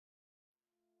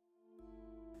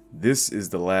This is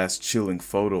the last chilling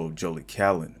photo of Jolee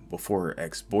Callan before her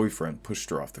ex-boyfriend pushed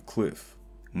her off the cliff,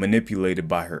 manipulated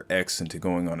by her ex into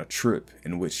going on a trip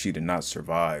in which she did not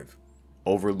survive,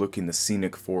 overlooking the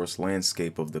scenic forest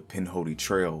landscape of the Pinhoti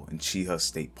Trail in Cheetah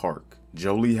State Park.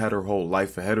 Jolee had her whole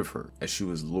life ahead of her as she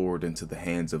was lured into the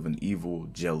hands of an evil,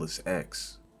 jealous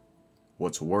ex.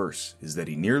 What's worse is that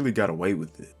he nearly got away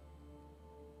with it.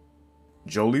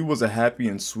 Jolee was a happy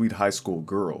and sweet high school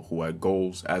girl who had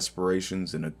goals,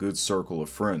 aspirations, and a good circle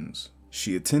of friends.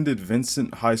 She attended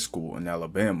Vincent High School in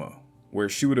Alabama, where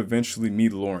she would eventually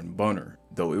meet Loren Bunner,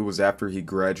 though it was after he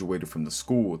graduated from the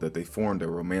school that they formed a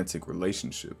romantic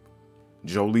relationship.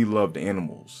 Jolee loved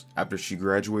animals. After she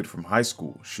graduated from high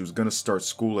school, she was going to start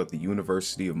school at the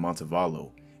University of Montevallo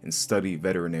and study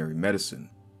veterinary medicine.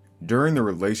 During the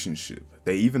relationship,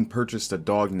 they even purchased a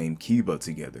dog named Kiba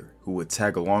together, who would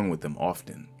tag along with them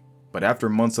often. But after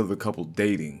months of the couple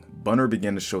dating, Bunner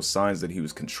began to show signs that he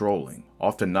was controlling,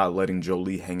 often not letting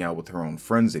Jolee hang out with her own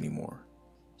friends anymore.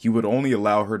 He would only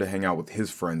allow her to hang out with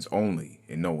his friends only,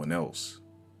 and no one else.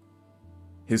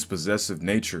 His possessive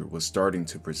nature was starting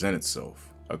to present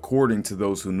itself. According to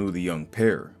those who knew the young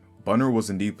pair, Bunner was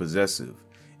indeed possessive,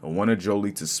 and wanted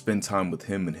Jolee to spend time with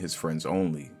him and his friends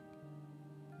only.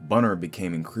 Bunner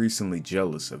became increasingly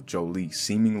jealous of Jolee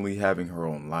seemingly having her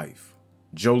own life.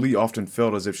 Jolee often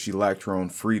felt as if she lacked her own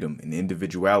freedom and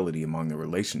individuality among the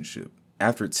relationship.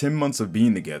 After 10 months of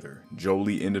being together,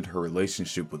 Jolee ended her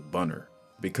relationship with Bunner.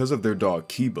 Because of their dog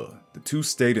Kiba, the two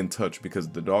stayed in touch because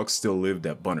the dog still lived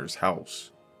at Bunner's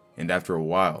house. And after a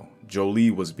while,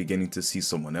 Jolee was beginning to see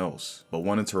someone else, but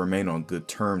wanted to remain on good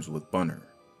terms with Bunner.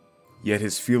 Yet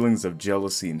his feelings of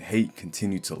jealousy and hate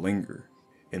continued to linger.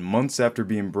 And months after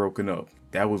being broken up,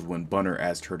 that was when Bunner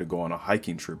asked her to go on a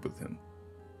hiking trip with him.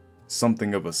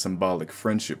 Something of a symbolic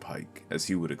friendship hike, as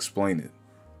he would explain it.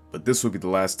 But this would be the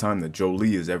last time that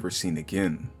Jolee is ever seen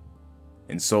again.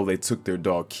 And so they took their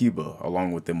dog Kiba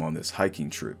along with them on this hiking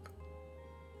trip.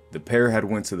 The pair had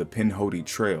went to the Pinhoti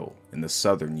Trail in the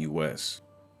southern US.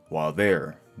 While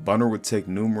there, Bunner would take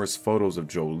numerous photos of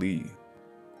Jolee.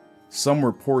 Some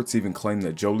reports even claim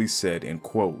that Jolee said, and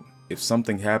quote, "If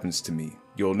something happens to me,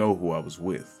 you'll know who I was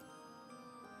with."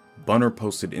 Bunner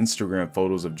posted Instagram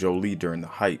photos of Jolee during the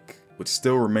hike, which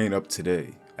still remain up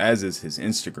today, as is his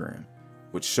Instagram,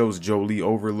 which shows Jolee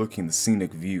overlooking the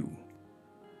scenic view.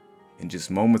 And just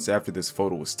moments after this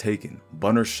photo was taken,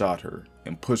 Bunner shot her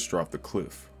and pushed her off the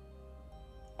cliff.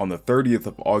 On the 30th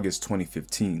of August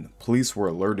 2015, police were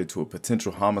alerted to a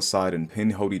potential homicide in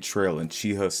Pinhoti Trail in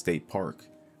Cheetah State Park.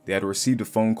 They had received a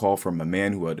phone call from a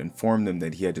man who had informed them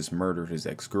that he had just murdered his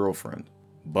ex-girlfriend.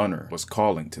 Bunner was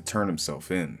calling to turn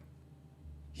himself in.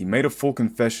 He made a full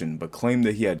confession but claimed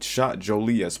that he had shot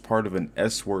Jolee as part of an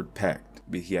S-word pact,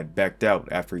 but he had backed out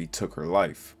after he took her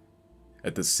life.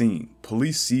 At the scene,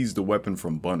 police seized the weapon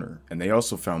from Bunner, and they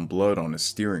also found blood on his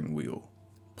steering wheel.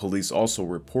 Police also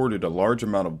reported a large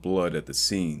amount of blood at the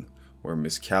scene where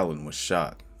Miss Callan was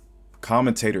shot.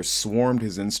 Commentators swarmed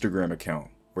his Instagram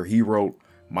account, where he wrote,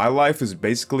 "My life is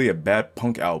basically a bad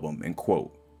punk album," end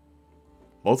quote.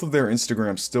 Both of their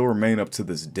Instagrams still remain up to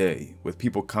this day, with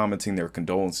people commenting their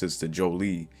condolences to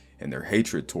Jolee and their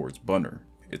hatred towards Bunner.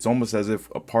 It's almost as if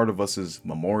a part of us is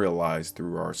memorialized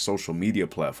through our social media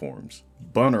platforms.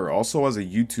 Bunner also has a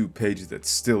YouTube page that's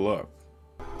still up.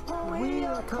 We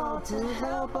are called to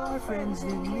help our friends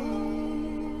in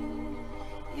need.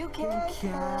 You can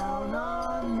count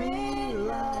on me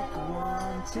like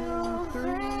 1, 2,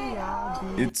 3,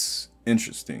 I'll be. It's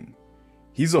interesting.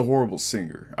 He's a horrible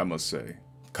singer, I must say.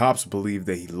 Cops believe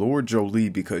that he lured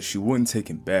Jolee because she wouldn't take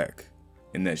him back,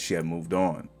 and that she had moved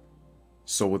on.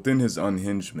 So within his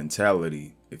unhinged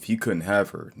mentality, if he couldn't have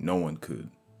her, no one could.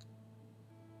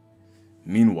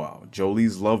 Meanwhile,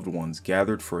 Jolee's loved ones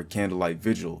gathered for a candlelight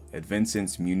vigil at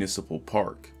Vincent's Municipal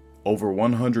Park. Over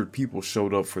 100 people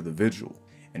showed up for the vigil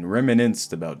and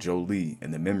reminisced about Jolee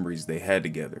and the memories they had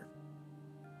together.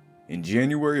 In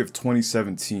January of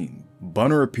 2017,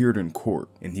 Bunner appeared in court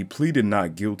and he pleaded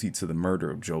not guilty to the murder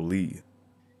of Jolee.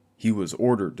 He was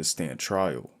ordered to stand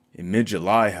trial. In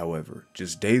mid-July, however,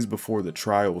 just days before the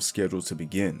trial was scheduled to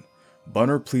begin,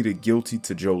 Bunner pleaded guilty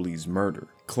to Jolee's murder,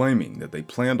 claiming that they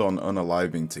planned on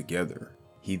unaliving together.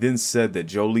 He then said that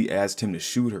Jolee asked him to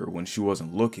shoot her when she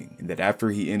wasn't looking, and that after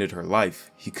he ended her life,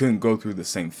 he couldn't go through the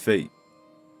same fate.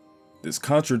 This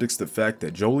contradicts the fact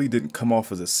that Jolee didn't come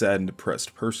off as a sad and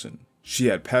depressed person. She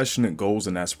had passionate goals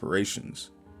and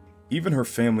aspirations. Even her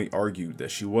family argued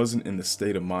that she wasn't in the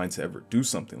state of mind to ever do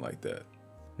something like that.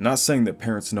 Not saying that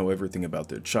parents know everything about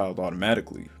their child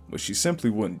automatically, but she simply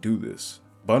wouldn't do this.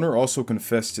 Bunner also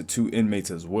confessed to 2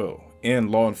 inmates as well, and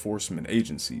law enforcement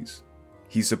agencies.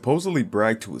 He supposedly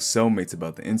bragged to his cellmates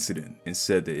about the incident and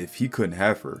said that if he couldn't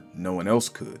have her, no one else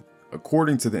could,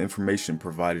 according to the information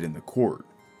provided in the court.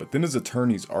 But then his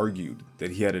attorneys argued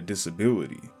that he had a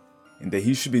disability and that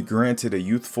he should be granted a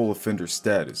youthful offender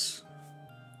status.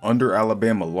 Under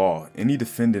Alabama law, any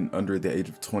defendant under the age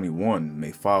of 21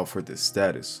 may file for this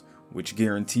status, which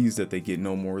guarantees that they get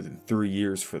no more than 3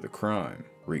 years for the crime,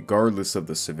 regardless of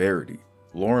the severity.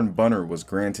 Loren Bunner was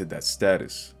granted that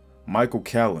status. Michael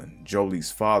Callan,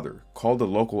 Jolee's father, called a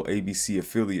local ABC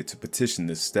affiliate to petition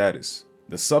this status.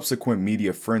 The subsequent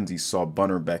media frenzy saw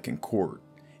Bunner back in court,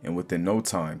 and within no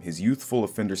time, his youthful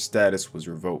offender status was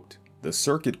revoked. The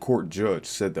circuit court judge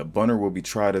said that Bunner will be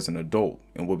tried as an adult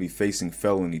and will be facing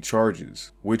felony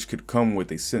charges, which could come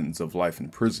with a sentence of life in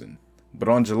prison. But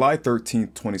on July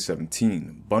 13,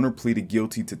 2017, Bunner pleaded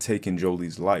guilty to taking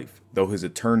Jolee's life, though his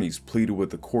attorneys pleaded with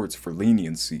the courts for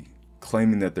leniency,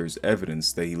 claiming that there's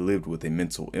evidence that he lived with a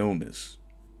mental illness.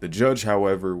 The judge,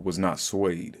 however, was not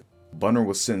swayed. Bunner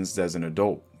was sentenced as an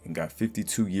adult and got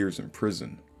 52 years in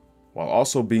prison, while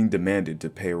also being demanded to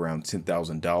pay around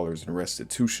 $10,000 in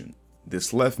restitution.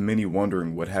 This left many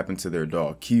wondering what happened to their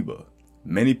dog Kiba.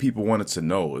 Many people wanted to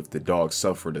know if the dog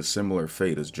suffered a similar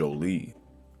fate as Jolee.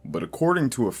 But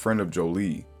according to a friend of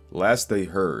Jolee, last they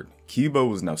heard, Kiba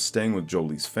was now staying with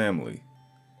Jolee's family.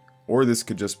 Or this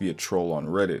could just be a troll on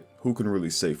Reddit, who can really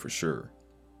say for sure.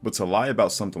 But to lie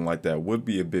about something like that would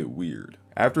be a bit weird.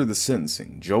 After the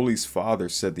sentencing, Jolee's father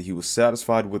said that he was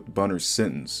satisfied with Bunner's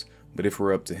sentence, but if it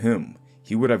were up to him,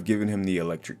 he would have given him the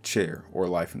electric chair or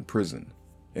life in prison.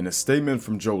 In a statement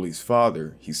from Jolee's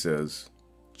father, he says,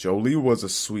 "Jolee was a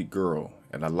sweet girl,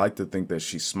 and I'd like to think that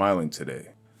she's smiling today.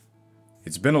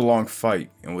 It's been a long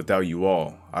fight, and without you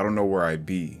all, I don't know where I'd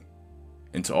be.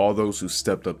 And to all those who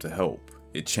stepped up to help,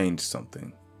 it changed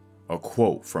something." A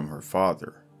quote from her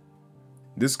father.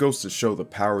 This goes to show the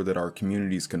power that our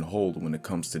communities can hold when it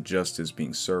comes to justice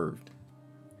being served.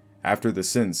 After the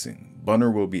sentencing, Bunner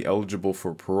will be eligible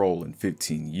for parole in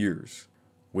 15 years,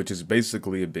 which is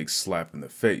basically a big slap in the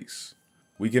face.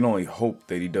 We can only hope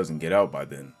that he doesn't get out by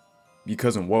then,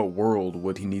 because in what world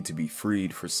would he need to be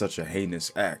freed for such a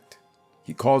heinous act?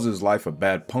 He calls his life a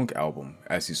bad punk album,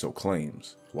 as he so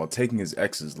claims, while taking his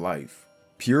ex's life.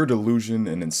 Pure delusion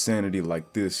and insanity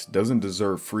like this doesn't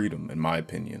deserve freedom, in my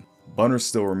opinion. Bunner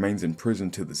still remains in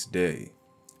prison to this day.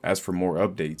 As for more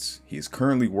updates, he is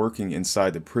currently working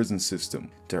inside the prison system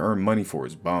to earn money for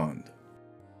his bond.